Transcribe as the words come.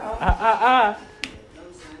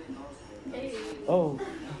Oh.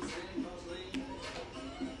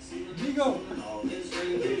 Vigo.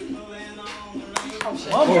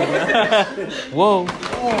 Whoa.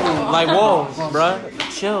 Like, whoa, bruh.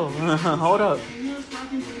 Chill. Hold up. A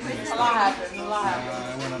lot happened.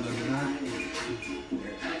 I went under that.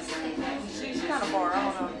 She's kind of far. I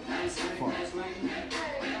don't know. Fuck.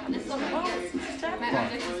 It's so close.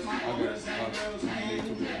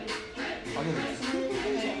 I'll get it.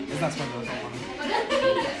 It's not SpongeBob. It's not funny.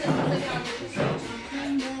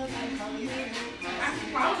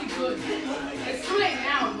 Probably good. It's too late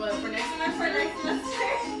now, but for next semester,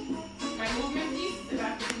 my movement piece, if I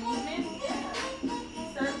have to do movement,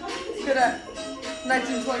 start fucking. Look at that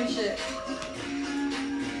 1920 shit.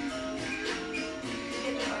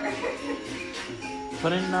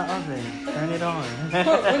 Put it in the oven. Turn it on.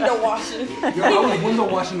 Window washing. Yo, I was window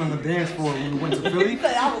washing on the dance floor when we went to Philly. I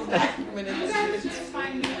was vacuuming in You this guys bitch. just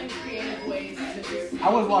find new and creative ways to do it. I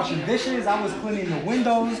was washing dishes. I was cleaning the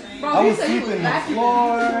windows. Bro, I he was said he was sweeping the vacuuming.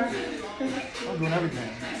 floor. I was doing everything.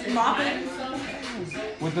 Mopping.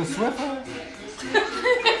 With the Swiffer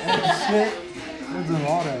and shit. I was doing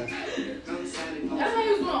all that. That's why he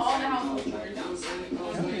was doing all the household chores.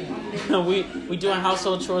 we doing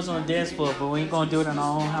household chores on the dance floor, but we ain't gonna do it in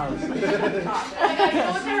our own house. Oh my god, you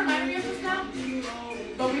know what that reminded me of just now?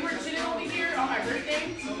 But we were chilling over here on my birthday.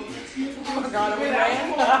 Oh my god, we With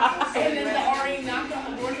ran. alcohol, and then the RA knocked on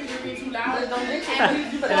the door because we were being too loud. Don't jinx it.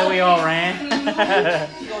 And And then we all ran.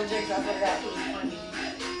 Don't jinx, I forgot.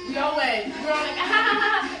 no way. We were all like, ah, ha, ha, ha.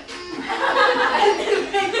 And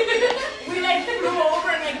then we like threw over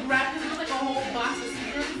and like grabbed, this was like a whole box of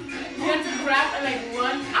cigarettes. We had to grab and like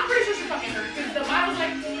run. I'm pretty sure she fucking hurt because the bottles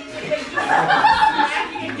like just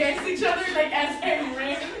smacking against each other like as they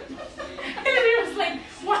ran. And then he was like,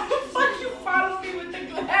 why the fuck you follow me with the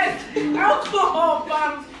glass alcohol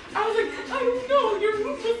bottles? I was like, I don't know, your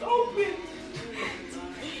room was open.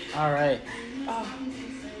 All right.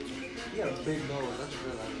 You got a big nose. That's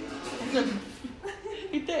good.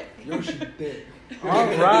 He thick. Yo, she thick. All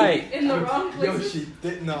right. In the wrong place. Yo, she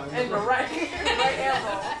thick. No. And the right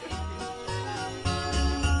elbow.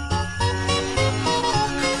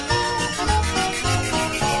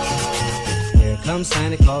 Here comes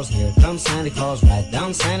Santa Claus, here comes Santa Claus, right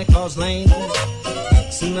down Santa Claus Lane.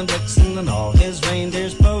 Vixen and all his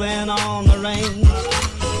reindeers pulling on the reins.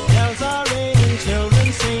 Bells are ringing,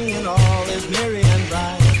 children singing, all is merry and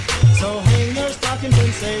bright. So hang your stockings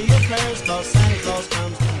and say your prayers, 'cause Santa Claus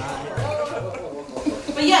comes tonight.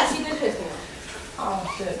 But yes, he did piss me. Oh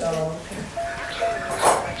shit, dog.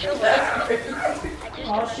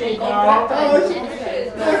 Oh shit, Oh,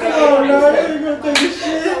 no, you gonna take a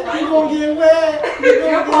shit. You gonna get wet. You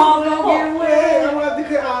gonna get wet. I'm about to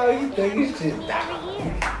cut. Oh, you taking shit.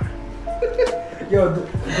 Yo, do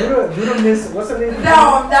the miss. What's her name? No,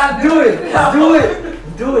 I'm not Do doing it. Do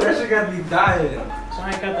it. Do it. That shit got me dying. So I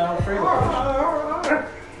ain't got the Alfredo.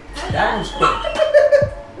 That was quick.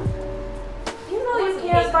 You know you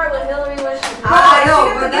can't start with Hillary when she's I know,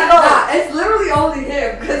 but that's not. It's literally only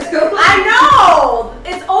him. Cause I know!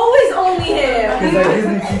 It's always only him. Cause that gives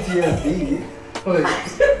me PTSD. Like,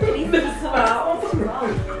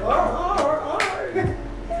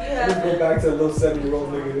 let's go back to a little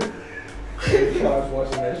 7-year-old nigga. I was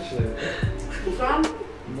watching that shit.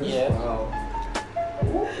 Yeah. Wow.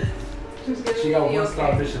 She got 1-star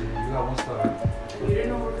mission. You got 1 star. You didn't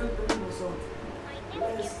know we're good people, so.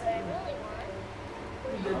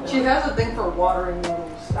 she has a thing for watering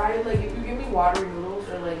noodles. I like if you give me watery noodles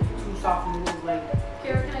or like too soft noodles, like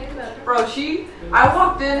Kara, can I use that? Bro, I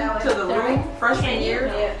walked into the room freshman year,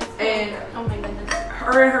 and Oh my goodness.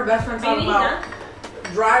 her and her best friend talking about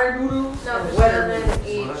dryer noodles No, and she wetter doesn't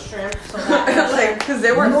noodles. eat shrimp, so that Like, cause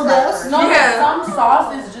they weren't You know that? fresh. no, Yeah. some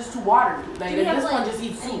sauce is just too watery. Like Do you have, this one like, just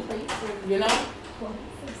eats soup, plates or you know. some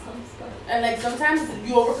stuff? And like sometimes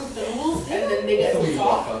you overcook the noodles and then they get too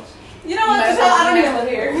soft. You know what? Just I don't even live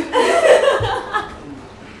here.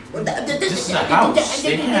 This is a house.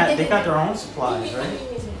 They got their own supplies, right?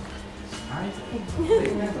 Alright.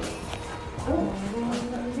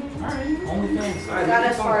 OnlyFans. Got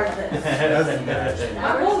as far as this. That's nasty.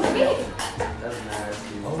 I'm moving. That's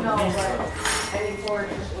nasty. No, but I think for it,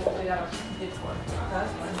 we got a big one.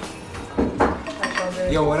 That's fine.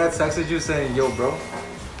 Yo, when I texted you saying, yo, bro.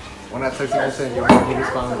 When I texted you saying, yo, bro, he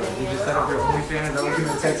responded. You just set up your OnlyFans. I was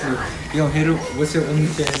gonna text you, yo, hit him. What's your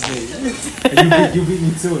OnlyFans name? And you beat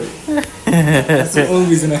me to it. That's the only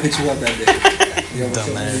reason I hit you up that day. Yo, what's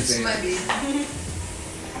your Dumbass. OnlyFans?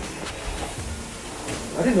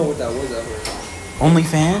 I didn't know what that was at first.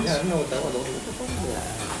 OnlyFans? Yeah, I didn't know what that was. I was like, what the fuck is that?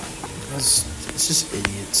 It's just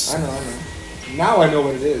idiots. I know. Now I know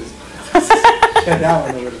what it is. Now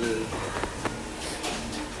I know what it is.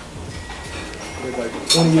 Like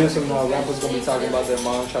 20 years from now, rappers gonna be talking about their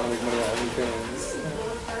mom trying to make money on OnlyFans.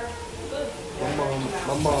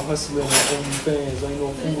 My mom hustling on OnlyFans. Ain't no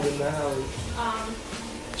food in the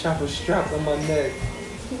house. Chopper strapped on my neck.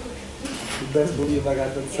 You best believe I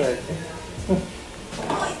got the tech.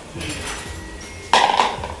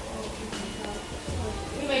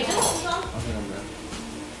 You made this song? I think I'm done.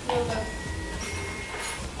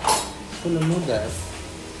 Full of noodles.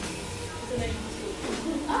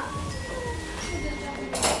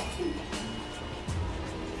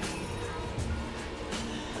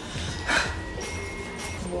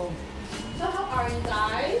 So how are you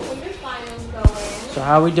guys? When your finals going? So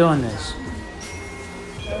how are we doing this?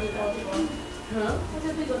 Huh? What's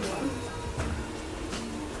the big one?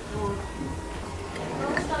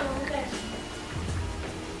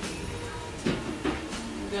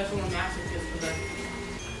 You got someone massive kids for that.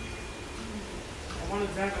 I want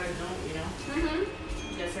to drive, but I don't, you know?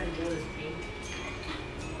 Mm-hmm. You guys had to do this, Pete.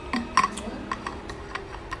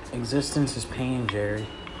 Existence is pain, Jerry.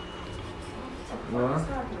 What?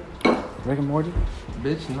 Rick and Morty?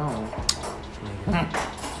 Bitch, no.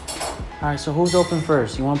 Alright, so who's open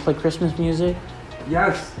first? You want to play Christmas music?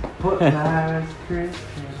 Yes. Put last Christmas.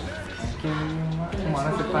 Come on,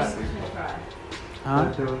 that's a classic. Huh?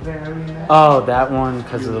 But the very next Oh, that one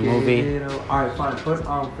because of the you movie. get it. Alright, fine. Put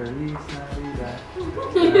on Feliz Navidad.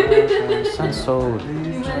 Sounds so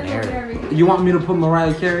generic. You want me to put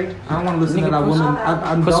Mariah Carey? I don't want to listen to that woman.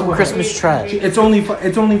 I'm Put done some with Christmas trash. her. It's only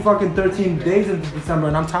fucking 13 days into December,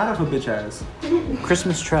 and I'm tired of her bitch ass.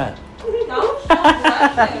 Christmas trash. Cause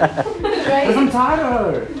I'm tired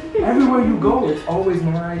of her. Everywhere you go, it's always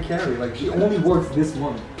Mariah Carey. Like she only works this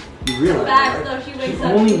month. You realize that, right? She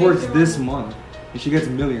only works this month, and she gets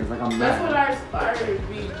millions. Like I'm That's what mad. I aspire to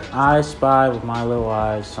be. I spy with my little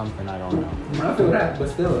eyes something I don't know. I feel that, but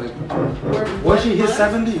still, like, once she hits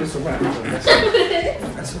 70, it's a wrap.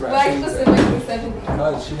 That's a wrap. Why specifically 70?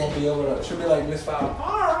 Because she won't be able to. She'll be like Miss Fowl.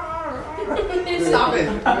 Stop it.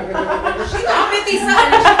 She's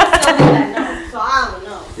 50-something and she can still do that note, so I don't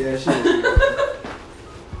know. Yeah,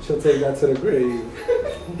 she'll take that to the grave.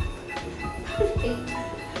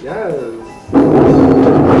 Yes.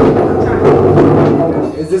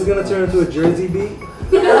 Is this gonna turn into a Jersey beat?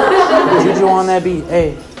 Juju on that beat.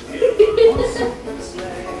 Hey.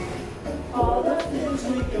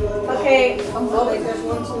 Okay, oh wait, there's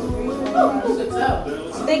 1, 2, 3, 4,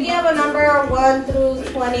 5. Thinking of a number 1 through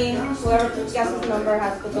 20. Whoever guesses the number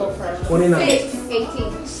has to go first. 29.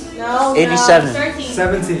 18. No. 87. 13.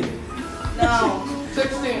 17. No.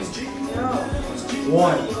 16. No.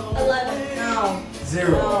 1. 11. No.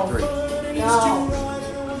 0. No. 3. No.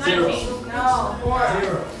 0. No.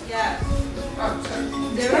 0. Yes.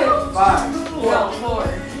 0? 5. No, 4.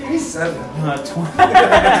 7.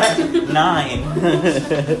 9.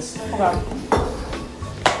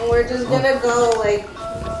 We're just gonna go like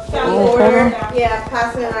Oh, order. hold on. Yeah,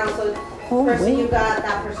 pass it around. So Oh, person wait. you got,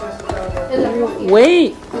 that person has to go.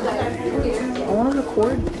 Wait. I want to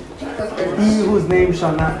record. He whose name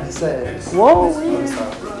shall not be said. Whoa, wait.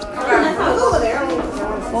 I'll go over there.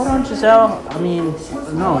 Hold on, Giselle. I mean,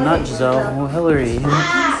 no, not Giselle. Well, Hillary. Okay.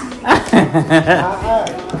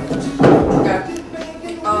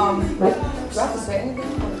 Do I have to say anything?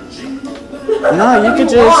 No, you could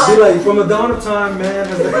just. Be like, from the dawn of time, man.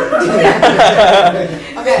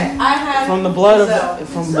 Okay, I had From the blood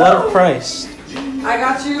Giselle. of Christ. I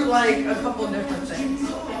got you like a couple different things.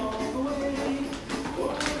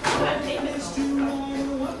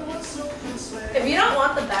 If you don't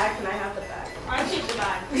want the bag, can I have the bag? I take the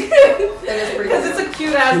bag. That is pretty Because cool. it's a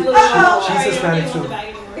cute ass little. She's Hispanic too.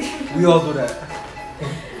 We all do that.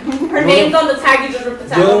 Her name's on the tag. You just rip the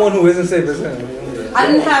The only tag. one who isn't safe is him. I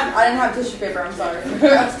didn't have tissue paper, I'm sorry.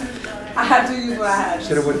 I had to use what I had.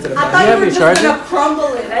 Should have went to the I back. thought You you have were your just charger? gonna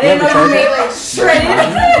crumble it. I You didn't have know your you made charger? like shredded.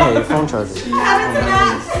 Yeah, your phone charger. Have it to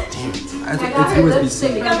match. It's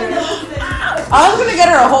USB-C. I was gonna get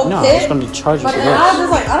her a whole No, kit, it's gonna be charged but for then I was work.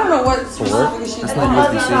 just like, I don't know what For work? specifically she That's needs.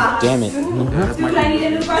 not USB-C. Damn it. That's my I need a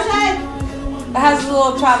new brush head. It has a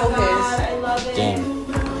little travel case. I love it. Damn.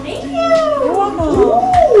 Thank you. You're welcome. Ooh.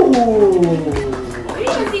 We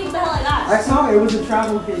didn't even see what the hell I got. I saw it. It was a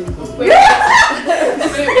travel case.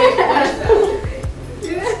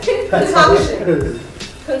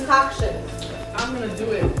 Concoction. I'm gonna do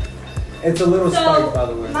it. It's a little So, spike, by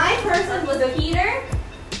the way. my person was a heater.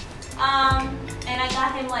 And I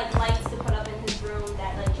got him like lights to put up in his room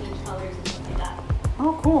that like change colors and stuff like that.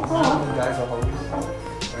 Oh, cool. Some guys are homies,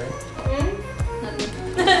 right?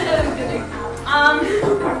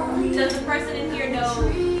 Does the person in here know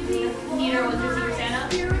the Peter was your Secret Santa?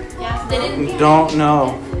 Yes. Didn't? Don't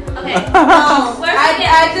know. Okay. No, Where's the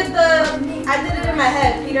gift? I did it in my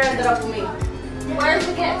head. Peter ended up with me. Where's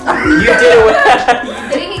the gift? You did it with.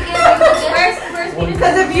 Didn't he give you the gift? Where's Peter?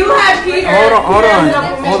 Because if you had Peter, Hold Peter ended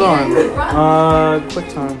up with on. me. Hold on. Quick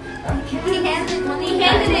time. He handed it. He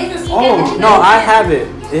handed it. Oh no, I have it.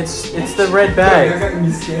 It's the red Y'all bag. got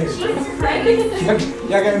me scared.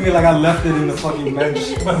 Y'all got me like I left it in the fucking bench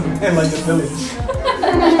in like the village.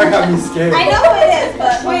 Y'all got me scared. I know it is,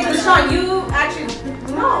 but wait, Deshaun, you actually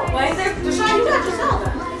no. Why is there? Deshaun, you got yourself.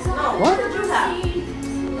 No. What? did you have?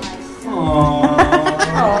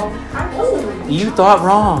 Aww. You thought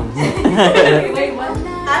wrong. Wait, what?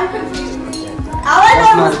 I'm confused. All I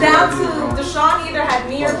know was down to Deshaun either had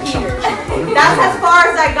me or Peter. That's as far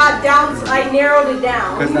as I got down. I narrowed it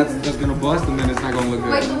down. Because that's gonna bust and then it's not gonna look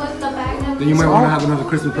Wait, good. so what's the bag now? Then you might want to have another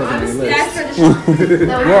Christmas present on your list. That's for the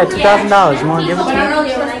Yeah, $2,000. You want to give it But to me?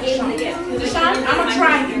 earlier when I gave him the gift. Deshaun, I'm gonna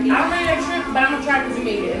try it. I don't really like shrimp, but I'm gonna try because you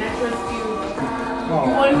made it, and I trust you. You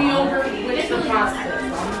won me over with the process. So I'm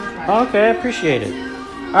gonna try it. Okay, I appreciate it.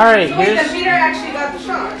 All right, Wait, then here's Peter actually got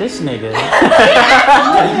Deshaun. this nigga. I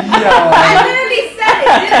literally said it.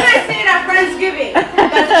 Didn't I say it at Friendsgiving?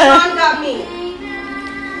 That Deshaun got me.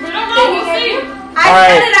 We don't know. We'll see. I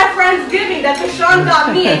said it at Friendsgiving that Deshaun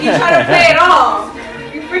got me and you try to play it off.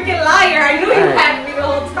 You freaking liar. I knew you had me the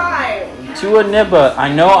whole time. To Aniba, I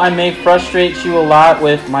know I may frustrate you a lot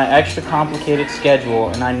with my extra complicated schedule,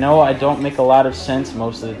 and I know I don't make a lot of sense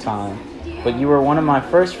most of the time, but you were one of my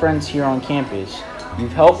first friends here on campus.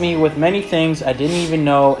 You've helped me with many things I didn't even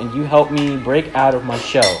know, and you helped me break out of my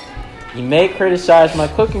shell. You may criticize my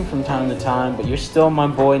cooking from time to time, but you're still my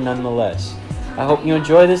boy nonetheless. I hope you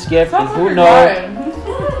enjoy this gift, and who knows,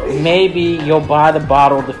 maybe you'll buy the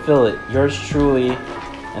bottle to fill it. Yours truly.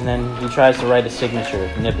 And then he tries to write a signature,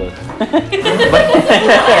 Nibba.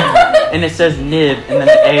 And it says Nib, and then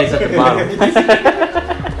the A is at the bottom.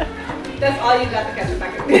 That's all you got to catch a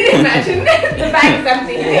packet. Imagine the bag is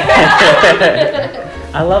empty.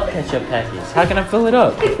 I love ketchup packets. How can I fill it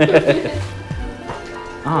up?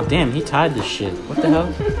 Oh, damn, he tied this shit. What the hell?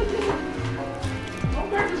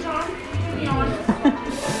 Okay, Deshaun. Be honest.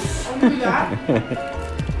 I'll do that.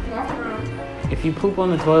 Walk around. If you poop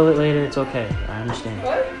on the toilet later, it's okay. I understand.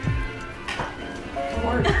 What?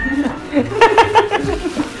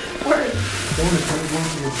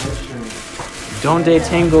 Donde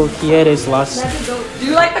tengo quieres las Do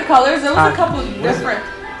you like the colors? There was a couple different.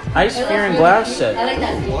 ice sphere and glass set. I like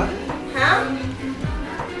that. Huh?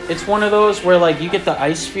 It's one of those where like you get the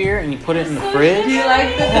ice sphere and you put it in the fridge, Do you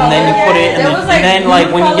like the colors? and then you put it in There the, was, and then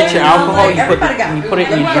like when you get your blue colors, alcohol, and you I'm put like, everybody got you put it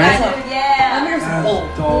in your blue. drink. Yeah. Let me hear some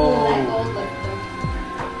gold.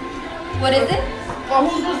 What is it? Oh,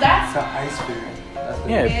 whose was that? It's an ice sphere.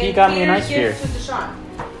 Yeah, he got me an ice sphere. Gift to Deshaun.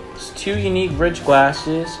 It's 2 unique bridge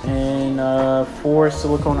glasses and 4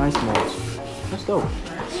 silicone ice molds. That's dope.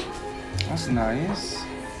 That's nice.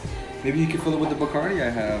 Maybe you can fill it with the Bacardi I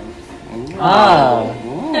have. Ooh. Ah.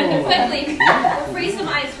 Ooh. Quickly. Freeze some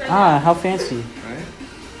ice for Ah, how fancy. Right?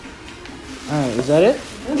 Alright, is that it?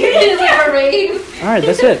 Like a rave. Alright,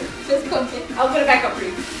 that's it. Just cook it. I'll put it back up for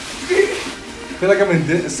you. I feel like I'm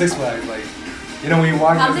in Six Flags. Like, you know, when you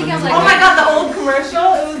walk I'm thinking of like- Oh my god, the old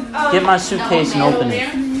commercial. It was Get my suitcase and open it.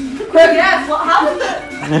 Yes. Well, how was the?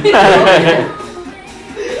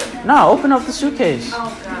 No, open up the suitcase. Oh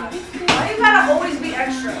god. Why you gotta always be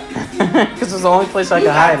extra? Because it's the only place I can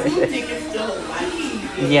hide it. Tickets to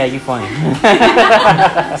Hawaii. Yeah, you funny.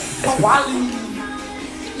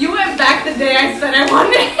 You went back the day I said I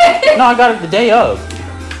wanted it. No, I got it the day of.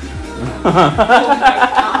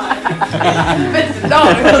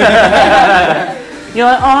 You're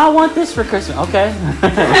like, oh, I want this for Christmas. Okay.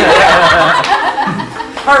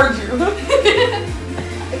 Heard you.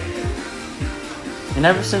 And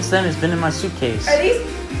ever since then, it's been in my suitcase. Are these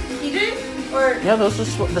heated or? Yeah, those are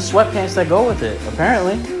the sweatpants that go with it,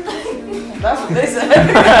 apparently. That's what they said.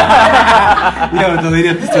 Yo, the lady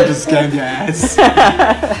at the store just scammed your ass.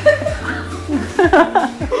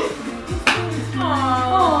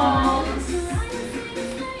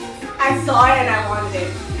 I saw it and I wanted it.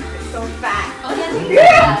 It's so fat. Oh,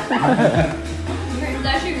 yeah. That's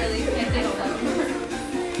actually really can't take that.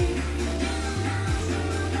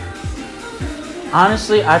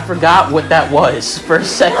 Honestly, I forgot what that was for a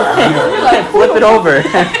second. Flip it over.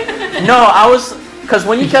 No, I was, because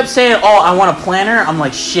when you kept saying, oh, I want a planner, I'm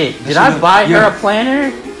like, shit, did I buy her a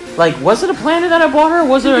planner? Like, was it a planner that I bought her, or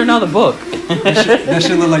was it another book? That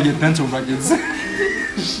shit look like your dental records.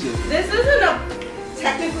 This isn't a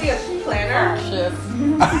technically a planner, Shit.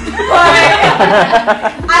 but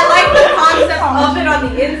I like the concept of it on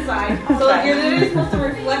the inside. So you're literally supposed to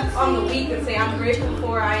reflect on the week and say, I'm grateful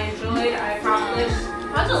for, I enjoyed, I accomplished,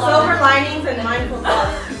 silver linings and mindful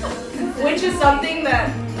thoughts, which is something that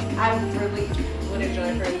I really would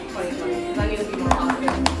enjoy for 2020 because I need to be more positive.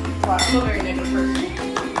 I'm a very negative person.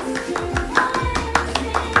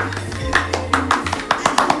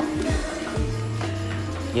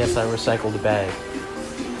 Yes, I recycled a bag.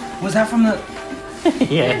 Was that from the?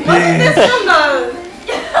 Yeah. Wasn't this from the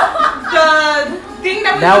thing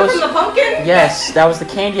that we That took was- from the pumpkin? Yes, that was the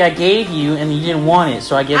candy I gave you, and you didn't want it,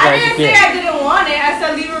 so I gave I that as a didn't say gift. I didn't want it. I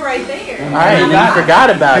said leave it right there. All right, then you forgot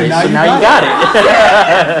about it, so now you got it.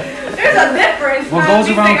 There's a difference. What man. goes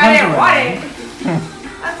You around think I didn't comes want around. it.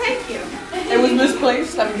 Thank you. It was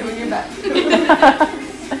misplaced. I'm giving you back.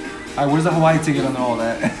 Alright, where's the Hawaii ticket on all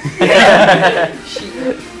that?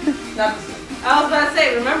 I was about to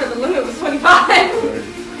say, remember the limit was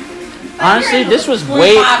 25. Honestly, this was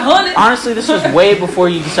way. 500. Honestly, this was way before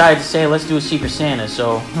you decided to say let's do a Secret Santa.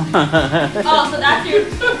 So Oh, so that's your.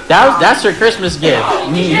 that's her Christmas gift.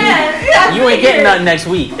 Yeah, You ain't getting nothing next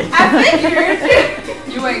week. I figured.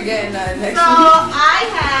 You ain't getting that next So I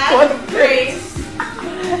had Grace.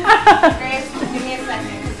 Grace, give me a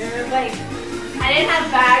second, because there was like, I didn't have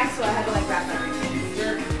bags, so I had to like wrap everything.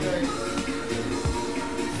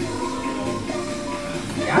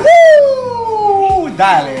 Woo!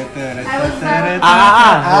 Dale.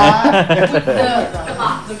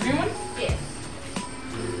 The green one? Yeah.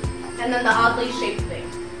 And then the oddly shaped thing.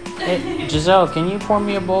 Hey, Giselle, can you pour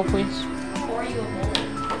me a bowl, please? Pour you a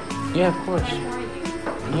bowl. Yeah, of course. Pour you.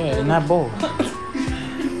 Yeah, in that bowl.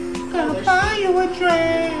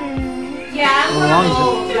 Yeah, I'm How long is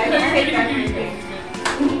gonna go. I can take everything.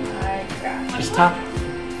 Just top.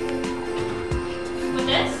 With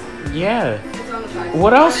this? Yeah. It's on the side.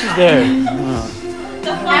 What else is there?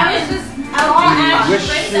 The I was fucking. just, I was Wish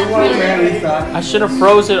you were married, son. I should have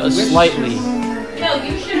froze it slightly. No,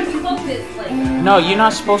 you should have cooked it like. No, you're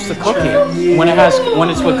not supposed to cook it when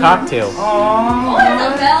it's with cocktail. Oh,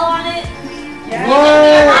 there's a bell on it.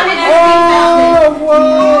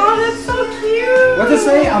 Oh, that's so cute. What to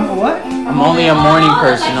say? I'm a what? I'm only a morning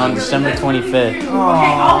person on December 25th. Okay,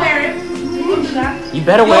 I'll wear it. You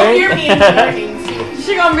better You'll wear hear me in the it. morning.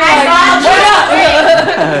 She gonna be I like, got "Shut up."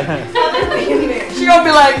 you. She gonna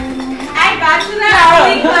be like, I got you that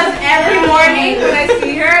early because every morning when I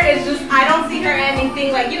see her, it's just, I don't see her in anything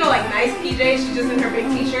like, like nice PJs. She's just in her big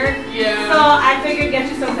t-shirt. Yeah. So I figured get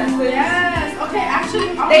you some testicles. Yes. Okay,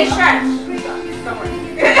 actually, They stretch. Don't worry.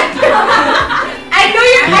 I knew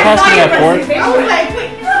Can you pass me that fork? I was like, wait.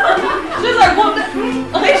 she's like, what the?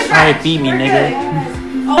 They Try stretch. to feed me, nigga.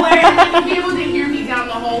 Oh, and then you'll be able to hear me down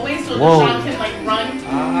the hallway so Whoa. Deshaun can like run.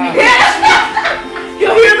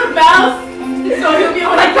 He'll hear the bells, so he'll be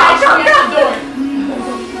able to catch me at the door.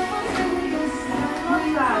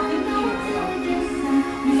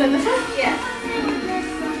 You said this one? Yes.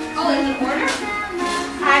 Oh, there's an order?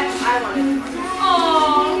 I wanted it.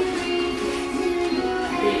 Oh.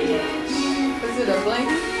 Is it a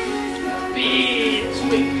blanket? Bitch.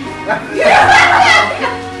 Wait.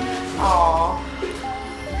 Aww.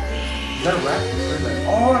 Is that a wrap?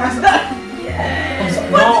 Oh, that's a... Yes.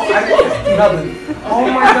 No, nothing. Oh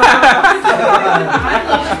my god.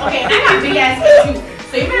 Okay, I got big ass feet too.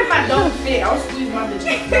 So even if I don't fit, I'll squeeze my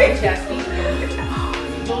bitch ass feet.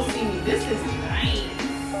 You'll see me. This is nice.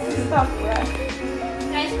 Stop that.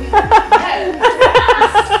 Nice. Yes.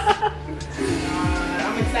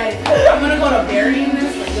 I'm excited. I'm gonna go to Barry in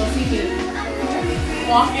this. Like you'll see me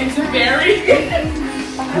walk into Barry.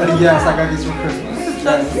 Yes, I got these for Christmas.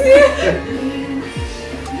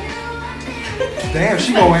 Damn,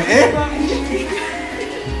 she going in.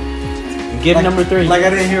 Give number 3. Like I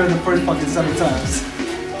didn't hear it the first fucking 7 times.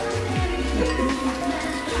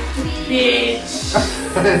 Bitch.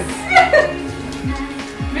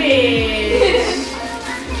 Bitch.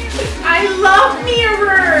 I love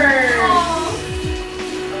mirrors.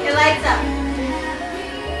 It lights up.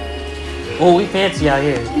 Oh, we fancy out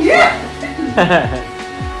here. Yeah.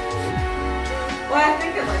 Well, I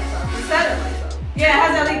think it lights up. You said it lights up. Yeah, it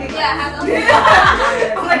has LED. Yeah, it has LED.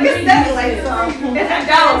 I'm like, it said it lights up. It's a That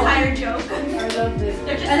down. entire joke. I love this.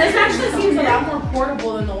 They're just And this actually seems a lot more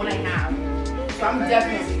portable than the one I have. So I'm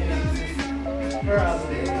definitely gonna use this for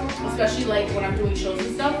especially like when I'm doing shows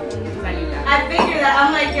and stuff. Because I need that. I figured that.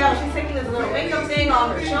 I'm like, yo, she's taking this little makeup thing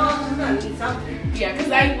off her show. She's gonna need something. Yeah, because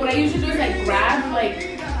what I usually do is I grab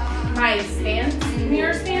like my stands,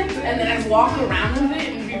 mirror stands, and then I walk around with it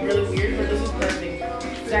and it'd be really weird. But this is perfect.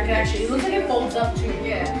 So I can actually. It looks like it folds up too.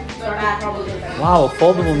 Yeah. So I can probably do that. Wow, a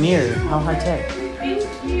foldable mirror. How high tech. Thank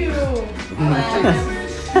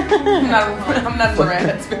I'm not in the right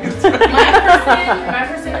headspace. My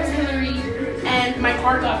person is Hillary, and my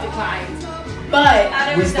card got declined. But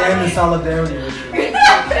We stand in solidarity with you.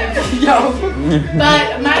 Yo.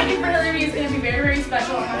 But my gift for Hillary is gonna be very, very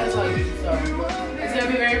special. I'm not gonna tell you. So it's gonna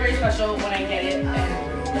be very, very special when I get it,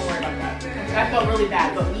 and don't worry about that. I felt really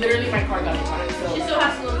bad, but literally my card got declined. So She still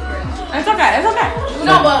has to look for it. It's okay. It's okay.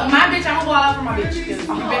 no, but my bitch, I'm gonna go all out for my bitch because we've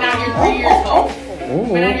been out here 3 years. So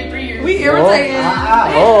we've been out here 3 years. We irritating.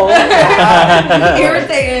 Oh.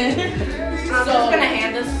 Irritating. I'm just gonna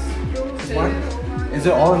hand this to. What? Is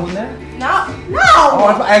it all in there? No.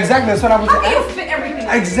 Oh, exactly. That's what I was. How do you fit everything?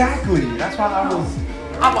 Exactly. That's why I was.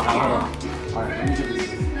 Alright, let me do this.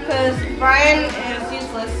 Because Brian is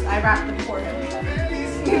useless. I wrapped the for him.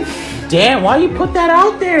 Damn, why you put that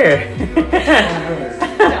out there?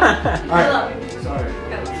 Alright. Sorry.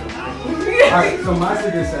 Alright, so my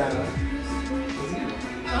Secret Santa.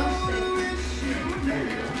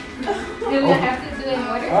 Do we have to do it in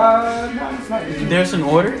order? No, it's not. There's an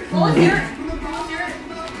order? What was your?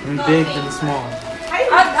 From big to the small.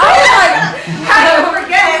 How do you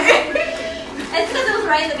forget? It's because it was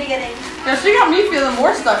right in the beginning. Yeah, she got me feeling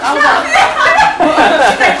more stuck. I was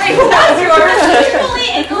like, Wait, who was yours? Usually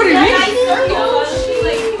it goes What do you down mean? nice circles.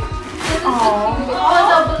 Like, oh,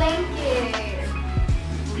 the blanket.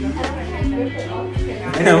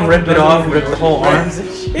 And then rip it off, rip the whole arms and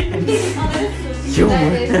shit. Yo,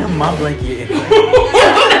 my blanket.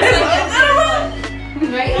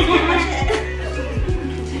 Right?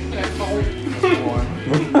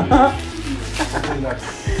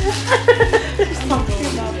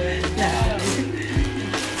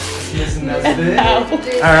 Miss Nesbit.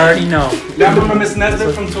 I already know. Y'all remember Miss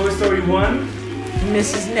Nesbit from Toy Story 1?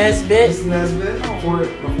 Mrs. Nesbit. Miss Nesbit? Before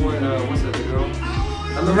what's that, the girl?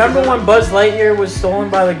 Remember when Buzz Lightyear was stolen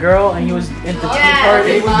by the girl and he was at the tea party?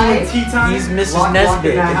 They was doing tea time. He's Mrs. Locked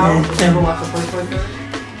Nesbit. in that house. Ever watch the first Toy Story?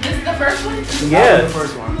 This is the first one. That Yeah. was the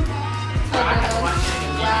first one.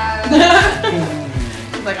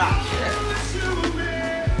 she's like, ah, shit.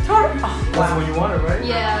 That's the one you wanted, right?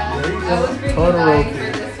 Yeah. There you I go. was really Totally. dying for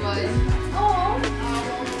this one.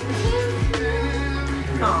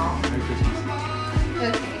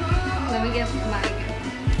 Okay. Let me get my gift.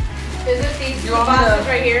 Is it these You want me boxes to-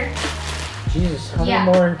 right here? Jesus, how Yeah.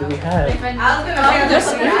 many more do we have? I was gonna Oh, this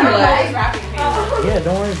this one. is I don't know like- who's wrapping paper. Yeah,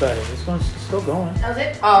 don't worry about it. It's still going. That was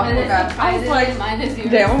it? Oh, Mine is- okay. I was mine like, is- mine is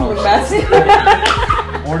yours. damn, I'm looking messy.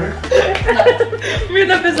 Order? Me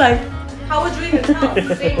and is like, How would you even tell?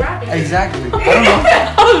 Same wrapping. Exactly. I don't know.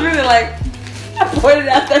 I was really like, I pointed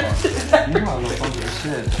at that. You know I love Funko as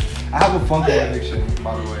shit. I have a Funko addiction,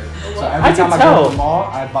 by the way. So I every can time I tell. go to the mall,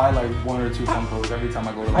 I buy like 1 or 2 Funkos every time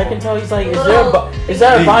I go to the mall. I can tell he's like, is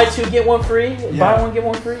that a buy two get one free? Yeah. Buy one get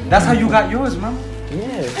one free? That's how you got yours, man.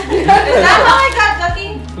 Yeah. Is that how I got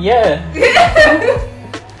Ducky? Yeah.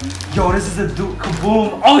 Yo, this is a Duke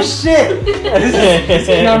Kaboom. Oh shit! This is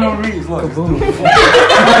Keanu Reeves. Look. Kaboom.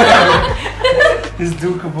 This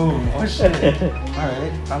Duke Kaboom. Oh shit.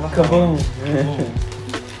 Alright. I love Kaboom. Kaboom.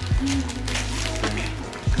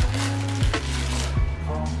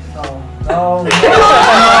 No, no,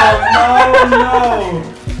 no, no.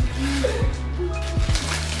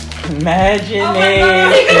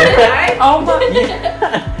 Imagination. Oh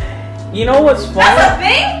my. You know what's That's funny? a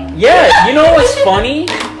thing? Yeah, you know what's funny?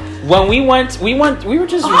 When we were just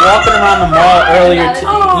walking around the mall earlier.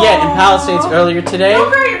 Yeah, in Palisades earlier today,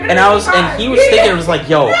 and he was thinking, it was like,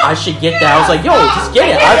 yo, I should get that. I was like, yo, just get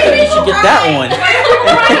it. I think you should get that one.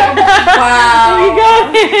 Wow. You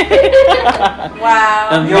got it.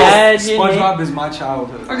 Wow. Yo, Imagine. SpongeBob is my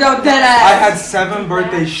childhood. Yo, dead I ass. had 7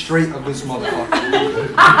 birthdays straight of this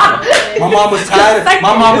motherfucker. My mom was tired.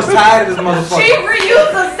 My mom was tired of this motherfucker. She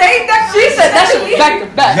reused the same deck. She said that shit was back to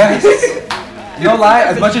back. Yes. No lie,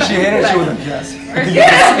 as much as she hated it, she was like, yes.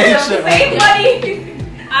 Yes, Same shit. same money.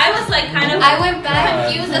 I was like kind of. I went back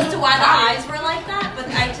confused as to why the eyes were like that, but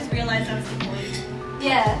I just realized that's the point.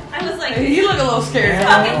 Yeah. I was like, You look a little scared.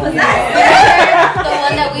 fucking possessed. The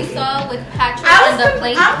one that we saw with Patrick and the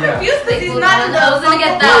plate. I'm confused because he's not in the. I was gonna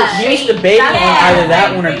get He that. was debating on either that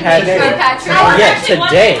one or For Patrick. Patrick. Yeah,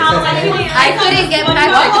 today. I couldn't get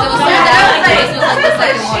Patrick because it was so down. It was like the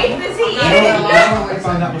second one. shape is he You know, in? I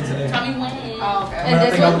found that one today. Oh, okay. And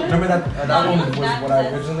this one? Remember that one was what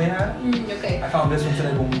I originally had? Okay. I found this one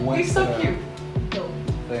today when we went He's so to the cute.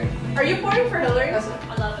 thing. Are you pouring for Hillary? I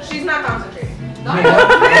love it. She's not concentrating. You know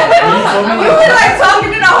what? We were like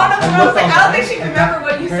talking in a whole nother room. I was like, I don't think she can remember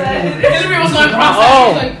what you said. Hillary was going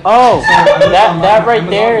process. Oh, that right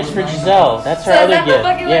there is for Giselle. That's her So is other that the gift.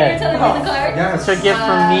 fucking one you're Yeah. telling me the card? Yes. It's her gift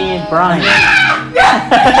from me and Brian.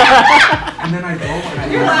 And then I go and I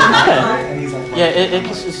and he's like, Yeah,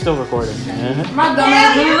 it's still recording. My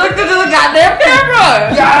dumbass really looked into the goddamn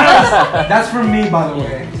camera. That's for me, by the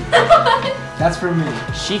way. That's for me.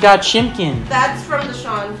 She got Chimkin That's from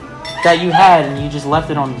Deshaun. that you had and you just left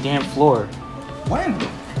it on the damn floor. When?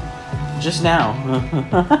 Just now.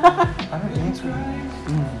 I don't answer.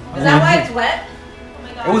 Is that why it's wet?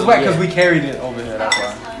 It was wet because we carried it over here. That's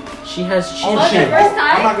why. She has Oh, the Chimkin. first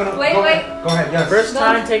time? I'm not gonna. Wait, go wait. Ahead. Go ahead. Yes. First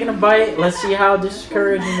time taking a bite. Let's see how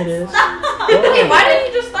discouraging it is. Okay, why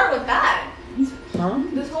didn't you just start with that? Huh?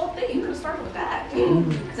 This whole thing, you could have started with that.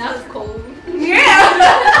 That was cold.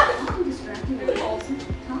 Yeah.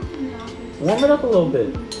 Warm it up a little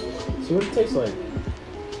bit. See what it tastes like.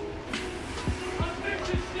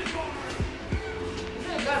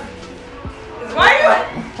 Why are you?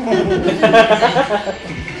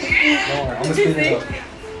 Don't worry. I'm gonna speed it up.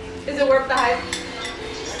 Is it worth the hype?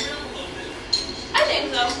 I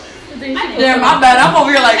think so. Yeah, my bad. I'm over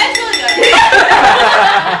here like. It's really good.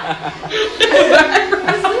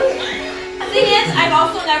 The thing is, I've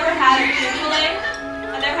also never had Chick-fil-A.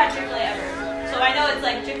 I've never had Chick-fil-A ever. So I know it's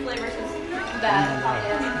like Chick-fil-A versus that.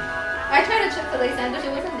 I tried a Chick-fil-A sandwich.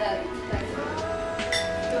 It wasn't that.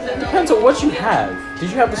 It depends on what you have. Did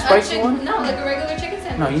you have the spicy one? No, like a regular chicken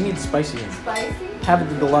sandwich. No, you need the spicy one. Spicy? Have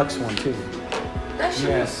the deluxe one too. That shit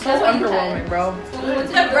Yes. is so underwhelming, bro.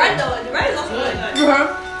 The bread though, the bread is also really good.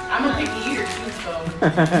 I'm a picky eater too, so.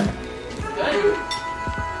 Good.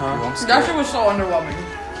 Huh? That shit was so underwhelming.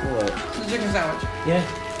 What? The chicken sandwich. Yeah.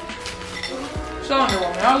 So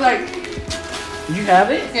underwhelming. I was like, Did you have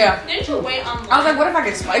it? yeah. Didn't you wait on? I was like, what if I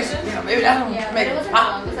get spicy? You know, maybe that'll Yeah, but make it it wasn't pop.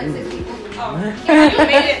 long. It was like 6 people. Oh, yeah, you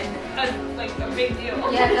made it a big deal.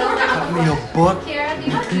 Yeah, no, Got me a book. Kiara, do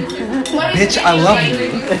you have juices? Bitch, I love you. Is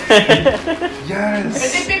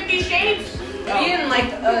Yes. it 50 Shades? We in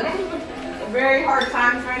like a very hard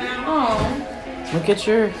times right now. Oh. Look at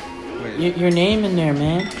your name in there,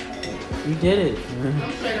 man. You did it.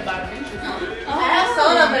 I'm straight about it. I have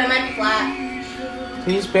soda, but it might be flat.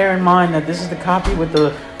 Please bear in mind that this is the copy with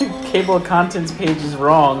the table of contents page is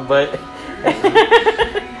wrong, but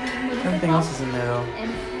everything else is in there though.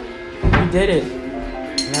 You did it.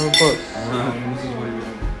 You have a book.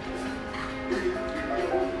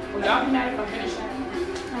 Will y'all be mad if I finish that?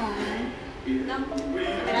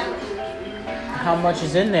 How much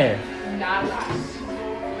is in there? Nada.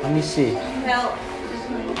 Let me see. Help.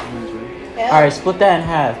 All right, split that in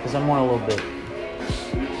half because I'm on a little bit.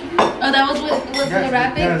 Oh, that was what was in the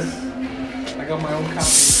wrapping? Yes. I got my own copy.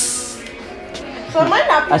 So it might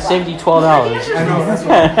not be I flat. saved you $12. I know. That's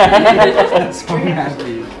why. That's why I'm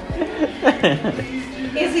happy.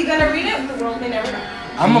 Is he gonna read it? The world may never know.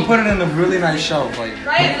 I'm gonna put it in a really nice shelf, like. You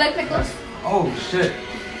like pickles? Oh shit.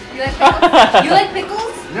 You like pickles? You like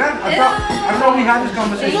pickles? Yeah, I thought we had this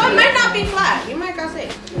conversation. So it might not be flat. You might gotta say.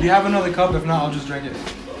 Do you have another cup? If not, I'll just drink it.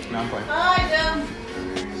 No, I'm fine. I do.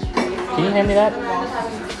 Can you hand me that?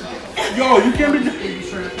 Yo, you can't be.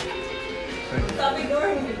 Stop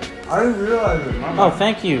ignoring me. I didn't realize it. My Oh, bad.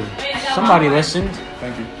 thank you. I got Somebody mine. listened.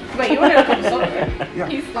 Thank you. Wait, you wanted a cup of soda?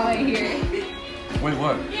 He's falling here. Wait,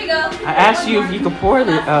 what? Here you go. I asked you if you could pour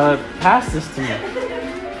the pass this to me.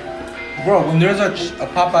 Bro, when there's a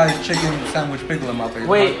Popeye's chicken sandwich pickle in my face.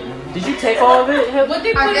 Wait, did you take all of it? What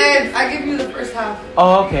they put I gave you the first half.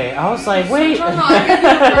 Oh, okay. I was like, wait. No, I gave you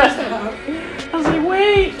the first half. I was like,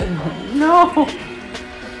 wait. No.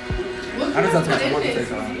 How does that taste? What does it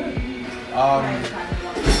taste like?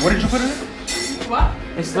 What did you put in it? What?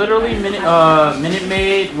 It's literally Minute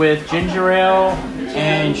Maid with ginger ale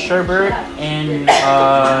and sherbet and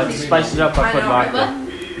spiced it up. I put vodka.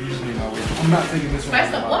 I'm not taking this one.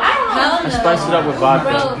 Spiced up what? Hell I no. spiced it up with vodka.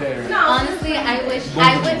 Bro, honestly, I wish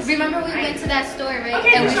I would. Remember we went to that store, right?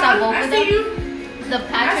 Okay, and we saw both I of see them. you. The I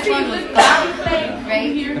Patrick see one you. was Listen, good, right?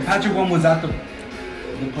 right? The Patrick one was at the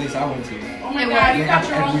place I went to. Oh my It god, was. you got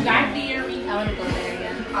your own guy theory. I want to go there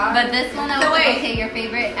again. But this one, I was So like, wait. okay, your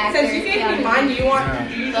favorite actor. Since you gave me mine, do you want? Yeah.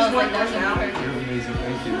 Do you So I just was want like, those that's now? perfect. You're amazing.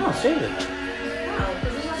 Thank you. No, save it. No,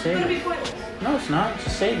 because it's just Save gonna it. be pointless. No, it's not.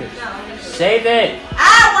 Just save it. No. Save it.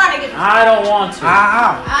 I want to get. I don't want to.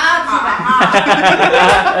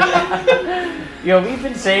 Yo, we've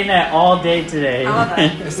been saying that all day today. I love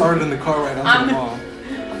that. It started in the car right now. I'm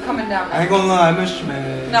coming down I ain't now. gonna lie, I miss you,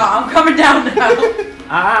 man. No, I'm coming down now.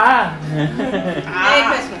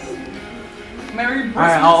 Merry Christmas. Merry All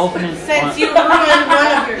right, I'll open it. Since you ruined one of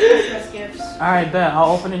your Christmas gifts. All right, bet.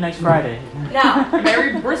 I'll open it next Friday. No.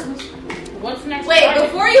 Merry Christmas. What's next? Wait, Friday?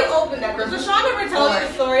 before you open that, does Deshaun ever tell you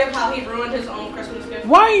the story of how he ruined his own Christmas gift?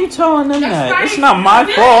 Why are you telling them Next that? Friday. It's not my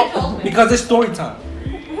Yeah, fault. you told me. Because it's story time.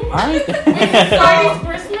 All right. Friday's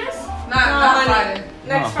Christmas? Not Friday.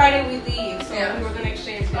 Next Friday we leave, so Yeah. we were gonna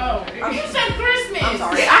exchange. Oh, you said Christmas. I'm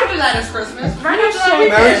sorry. After that is Christmas. Right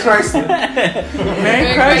Merry Chrysler.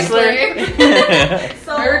 Merry Chrysler.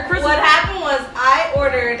 So Merry Christmas. what happened was I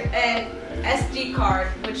ordered an SD card,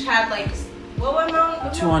 which had like what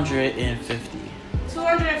amount? 250.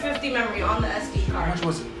 250 memory on the SD How card. much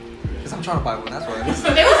was it? Because I'm trying to buy one. That's why. It was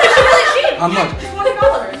actually really cheap. How much?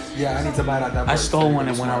 $20. Yeah, I need to buy it at that. I stole one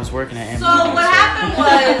when I was working at So Amazon. what happened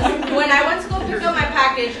was when I went to go pick up my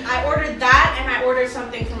package, I ordered that and I ordered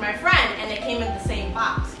something for my friend, and it came in the same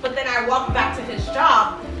box. But then I walked back to his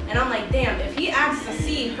job, and I'm like, damn, if he asks to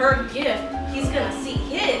see her gift, he's gonna see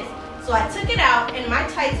his. So I took it out, and my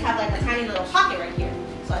tights have like a tiny little pocket right here.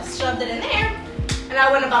 So I shoved it in there, and I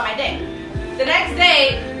went about my day. The next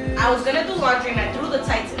day, I was gonna do laundry, and I threw the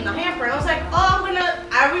tights in the hamper, and I was like, oh,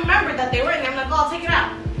 I remembered that they were in there. I'm like, oh, I'll take it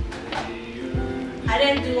out. I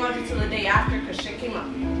didn't do laundry till the day after because shit came up.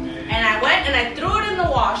 And I went and I threw it in the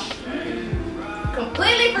wash.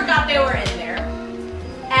 Completely forgot they were in there.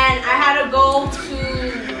 And I had to go to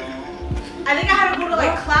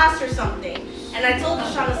like class or something. And I told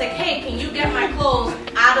Deshaun, I was like, hey, can you get my clothes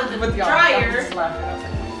out of the dryer? He's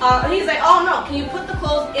like, oh no, can you put the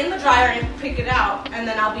clothes in the dryer and pick it out? And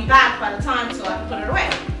then I'll be back by the time so I can put it away.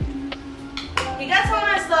 He gets all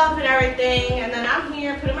my stuff and everything, and then I'm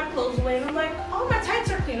here putting my clothes away, and I'm like, oh, my tights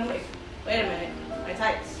are clean. I'm like, wait a minute, my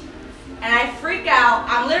tights. And I freak out.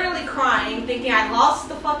 I'm literally crying, thinking I lost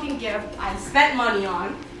the fucking gift I spent money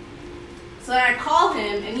on. So then I call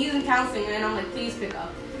him, and he's in counseling, and I'm like, please pick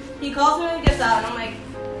up. He calls me when he gets out, and I'm like,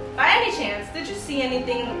 by any chance, did you see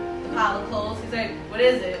anything in the pile of clothes? He's like, what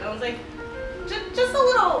is it? And I was like, just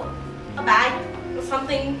a bag or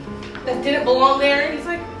something that didn't belong there. And he's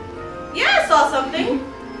like, yeah, I saw something.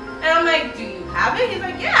 And I'm like, do you have it? He's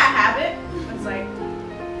like, yeah, I have it. I was like,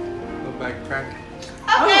 Little backtrack.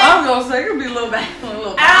 okay. I was gonna say it could be a little back.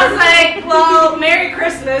 And I was like, well, Merry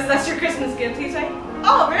Christmas. That's your Christmas gift. He's like,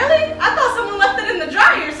 oh, really? I thought someone left it in the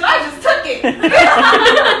dryer, so I just took it.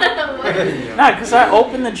 Nah, because I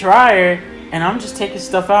opened the dryer and I'm just taking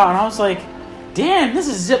stuff out, and I was like, damn, this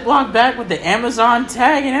is Ziploc bag with the Amazon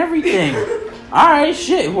tag and everything. Alright,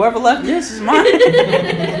 shit, whoever left this is mine.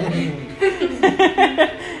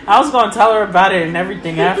 I was going to tell her about it and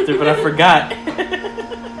everything after, but I forgot.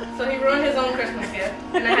 So he ruined his own Christmas gift,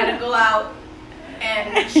 and I had to go out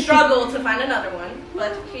and struggle to find another one.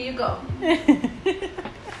 But here you go.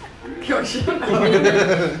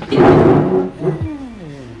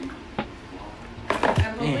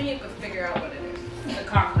 I'm hoping you could figure out what it is. The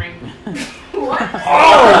cock ring. What?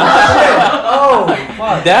 Oh,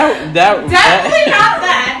 fuck. That Definitely not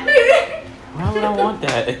that. Why would I want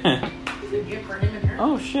that? Gift for him and her.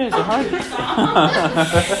 Oh shit, it's a hard.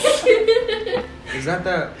 Is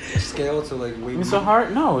that scale to like weight? It's a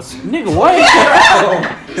hard. No, it's nigga. What?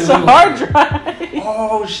 It's a hard drive.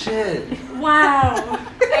 Oh shit. Wow.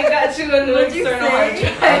 I got you a new What'd you external hard say?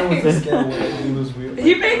 That drive. was a scale where he was weird.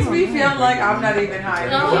 He makes me feel like I'm not even high.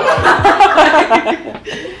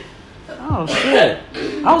 Oh shit!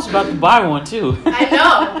 I was about to buy one too. I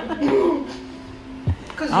know.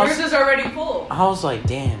 Because I was- yours is already full. I was like,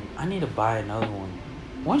 damn, I need to buy another one.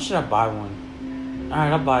 When should I buy one?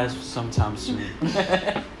 Alright, I'll buy it sometime soon.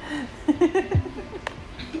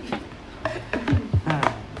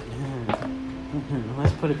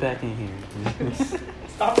 Let's put it back in here.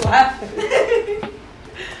 Stop laughing.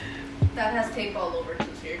 That has tape all over too,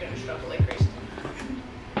 so you're going to struggle like crazy.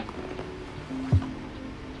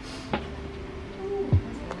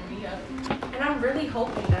 And I'm really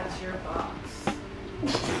hoping that's your box.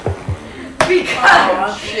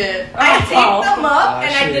 Because shit. I taped them up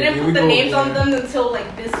and I shit. didn't Here put we the go names on again. them until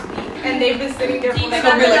like this week. And they've been sitting there for like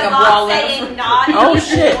gonna be like a brawl saying naughty Oh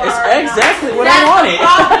shit, it's exactly what I That's wanted. the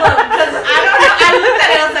problem, because I don't know. I looked at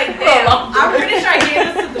it, I was like, damn, I'm pretty sure I gave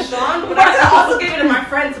this to Deshaun, but I also gave it to my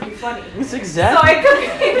friend to be funny. It's So exactly. I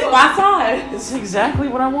could My side. It's exactly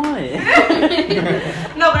what I wanted.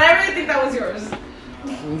 No, but I really think that was yours.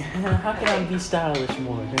 How can I be stylish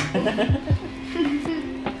more?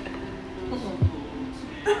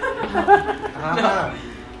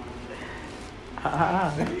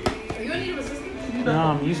 Are you in need of assistance? No,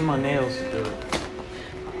 I'm using my nails to do it.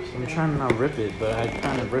 I'm trying to not rip it, but I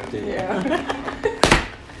kind of ripped it. Yeah.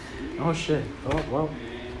 Oh shit. Oh well.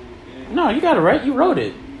 No, you got it right. You wrote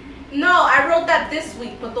it. No, I wrote that this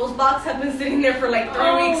week, but those boxes have been sitting there for like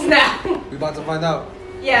 3 weeks now. We about to find out.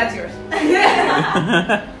 Yeah, it's yours.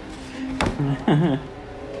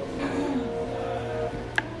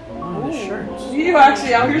 Oh, the shirts. You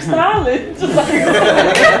actually out here styling. Just like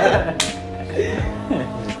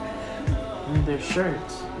They're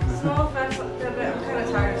shirts. No offense, but I'm kind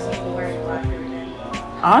of tired of seeing you wear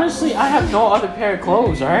Honestly, I have no other pair of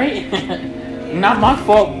clothes, alright? Not my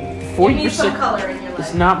fault. You need some 40%. color in your life.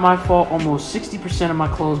 It's not my fault. Almost 60% of my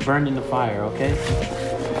clothes burned in the fire, okay?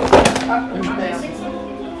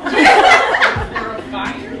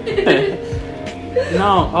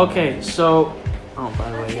 No, okay, so. Oh,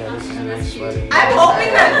 by the way, yeah, this is a nice sweater. I'm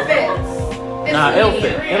hoping that fits. Nah, it'll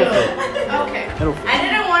fit. It'll fit. Okay. It'll fit. I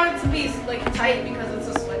didn't want it to be like tight because it's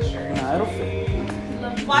a sweatshirt. Nah, it'll fit.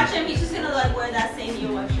 Watch him. He's just gonna like wear that same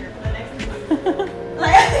UO shirt for the next month.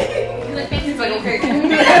 He's like, okay.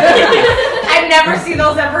 I'd never see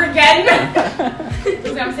those ever again.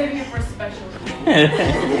 I'm saving it for a special.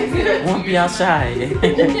 Won't be outside.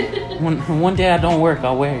 one day I don't work,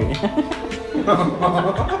 I'll wear it.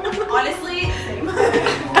 Honestly, I'm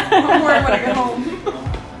wearing when I get home.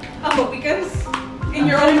 Oh, because in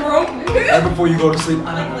your own room. Right before you go to sleep.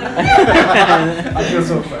 I feel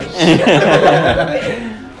so fresh.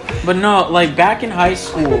 But no, like back in high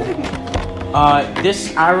school,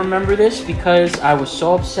 I remember this because I was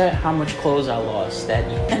so upset how much clothes I lost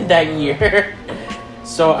that year.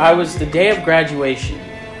 So I was the day of graduation.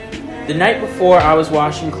 The night before, I was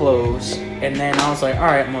washing clothes, and then I was like, all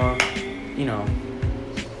right, I'm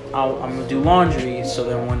gonna do laundry. So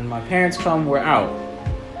then when my parents come, we're out.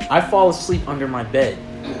 I fall asleep under my bed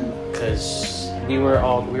because we were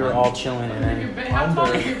all chilling, and then How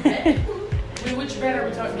tall is your bed? Wait, which bed are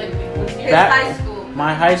we talking? Like, what's your high school.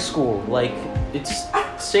 my high school, like it's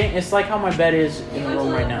like how my bed is in the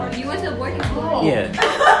room right now. You went to boarding school? Yeah.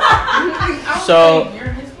 So.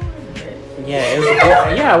 Yeah, it was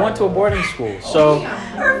I went to a boarding school. So You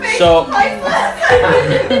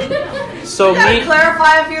gotta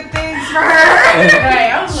clarify a few things for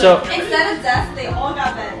her. So instead of desks, they all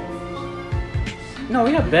got beds. no,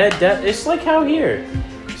 we have bed. It's like how here.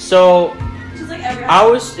 So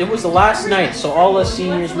it was the last night. So all us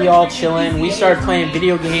seniors, we all chilling. We started playing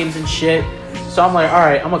video games and shit. So I'm like, all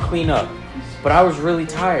right, I'm gonna clean up. But I was really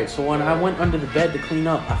tired. So when I went under the bed to clean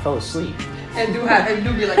up, I fell asleep. It do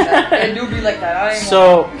be like that. It do be like that. I ain't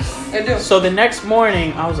So the next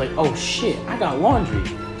morning, I was like, oh shit, I got laundry.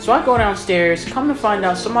 So I go downstairs, come to find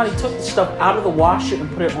out somebody took the stuff out of the washer and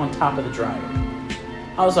put it on top of the dryer.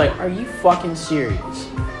 I was like, are you fucking serious?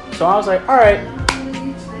 So I was like, all right,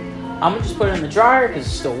 I'm gonna just put it in the dryer because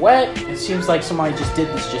it's still wet. It seems like somebody just did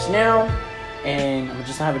this just now, and I'm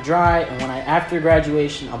just gonna have it dry. And when after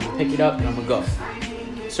graduation, I'm gonna pick it up and I'm gonna go.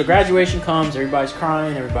 So graduation comes, everybody's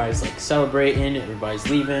crying, everybody's like celebrating, everybody's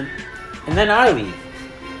leaving, and then I leave.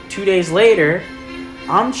 2 days later,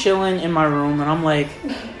 I'm chilling in my room and I'm like,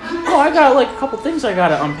 oh, I got like a couple things I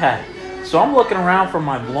gotta unpack. So I'm looking around for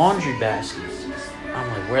my laundry basket. I'm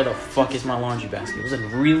like, where the fuck is my laundry basket? It was a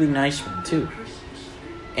really nice one too.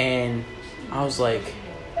 And I was like,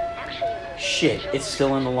 shit, it's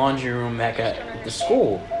still in the laundry room back at the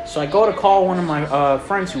school. So I go to call one of my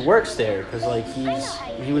friends who works there because like he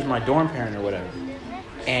was my dorm parent or whatever.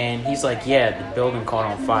 And he's like, yeah, the building caught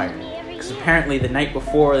on fire. Because apparently the night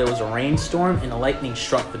before there was a rainstorm and the lightning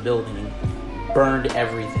struck the building and burned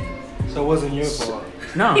everything. So it wasn't your fault?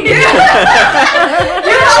 No.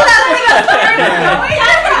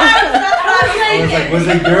 Was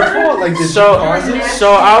it your fault? Like, did so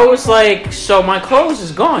I was like, so my clothes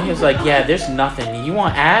is gone. He was like, yeah, there's nothing. You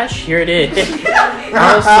want ash? Here it is. I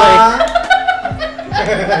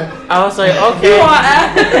was like, okay. You want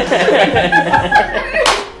ash?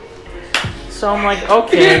 So I'm like,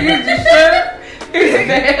 okay. Here's your shirt. Here's your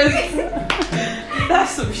pants.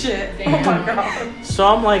 That's some shit. Oh my god. So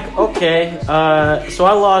I'm like, okay. So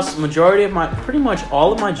I lost majority of pretty much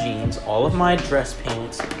all of my jeans, all of my dress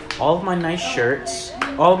pants, all of my nice shirts,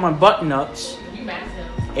 all of my button-ups.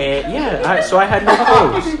 And yeah, so I had no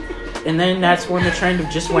clothes. And then that's when the trend of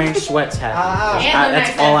just wearing sweats happened.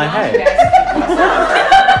 That's all I had.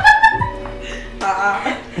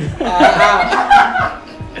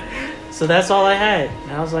 So that's all I had.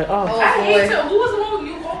 And I was like, oh. Who was the one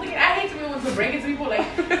you holding it? I hate to be able to bring it to people like,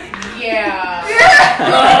 yeah.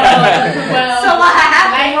 Well, so what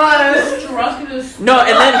happened was no,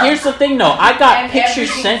 and then here's the thing though. I got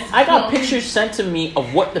pictures sent to me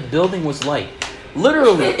of what the building was like.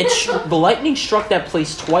 Literally, the lightning struck that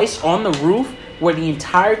place twice on the roof where the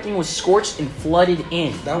entire thing was scorched and flooded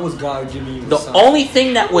in. That was God giving you the only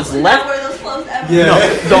thing that was left. Yeah.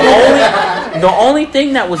 No, the only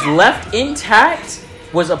thing that was left intact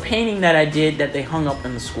was a painting that I did that they hung up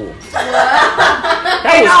in the school. That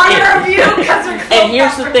was it. And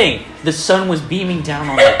here's the thing: the sun was beaming down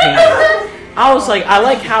on that painting. I was like, I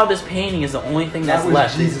like how this painting is the only thing that's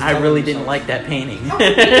left. Jesus, I really didn't like that painting.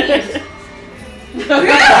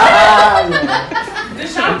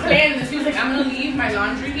 Deshaun planned this. He was like, I'm gonna leave my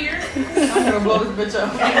laundry here. I'm gonna blow this bitch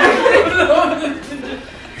up.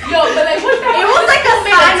 Yo, but like, what the It was like a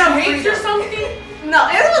sign of or freedom. something. No,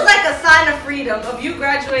 it was like a sign of freedom of you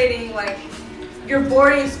graduating like your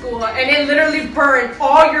boarding school, and it literally burned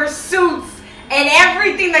all your suits and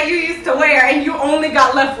everything that you used to wear, and you only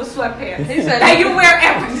got left with sweatpants. He said that you wear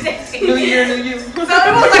every day. New year, new you. So it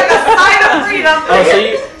was like a sign of freedom. Oh,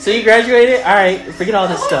 so you graduated? All right, forget all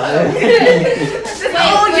this stuff. This is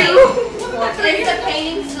all you. Is the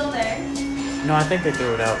painting still there? No, I think they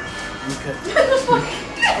threw it out. Okay.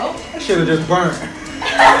 I should have just burned. Turn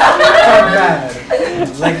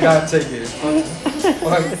bad. Let God take it.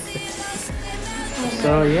 Fuck.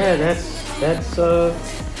 So yeah, that's yeah, that's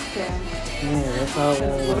how.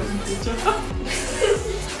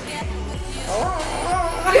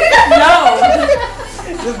 No.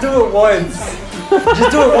 Just do it once.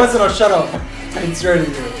 Just do it once and I'll shut up. It's ready.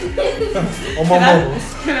 On my mobile.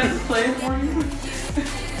 Can I just play it for you?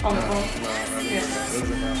 On the phone? Yeah.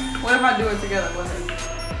 What if I do it together? Go ahead.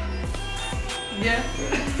 Yeah?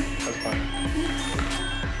 That's fine.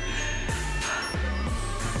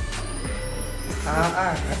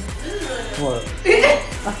 What?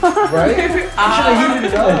 Right? You should have heated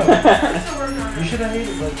it up. You should have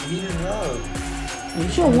heated it up. You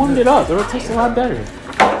should have warmed it up. It would taste a lot better.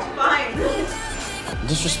 Fine.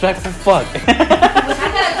 Disrespectful fuck. I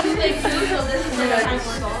got a toothache too, so this is like a nice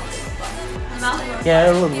result. Yeah,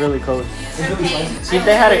 it looked really cozy. See if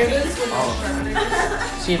they had it.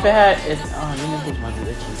 See if it had it. Oh, your nipples might be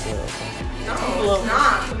itchy too. No, it's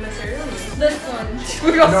not. The material. This one.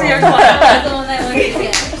 We're gonna see her That's class. the one that went to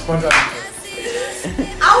get. Sponge out.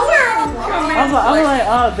 I'll wear a I'm like,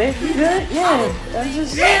 oh, babe, you good? Yeah. I'm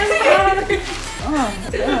just.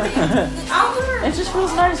 I'll wear It just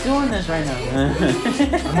feels nice doing this right now.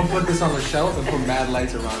 I'm gonna put this on the shelf and put mad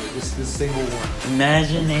lights around it. Just this single one.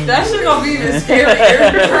 Imagination. That shit gonna be even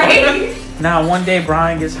scarier. right? Now, one day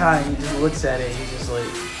Brian gets high and he just looks at it. He's just like,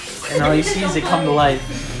 and all he sees it come to life.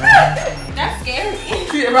 That's scary.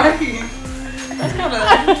 Yeah, right. That's kinda.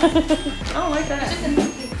 I don't like that.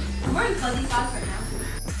 I'm wearing fuzzy socks right now.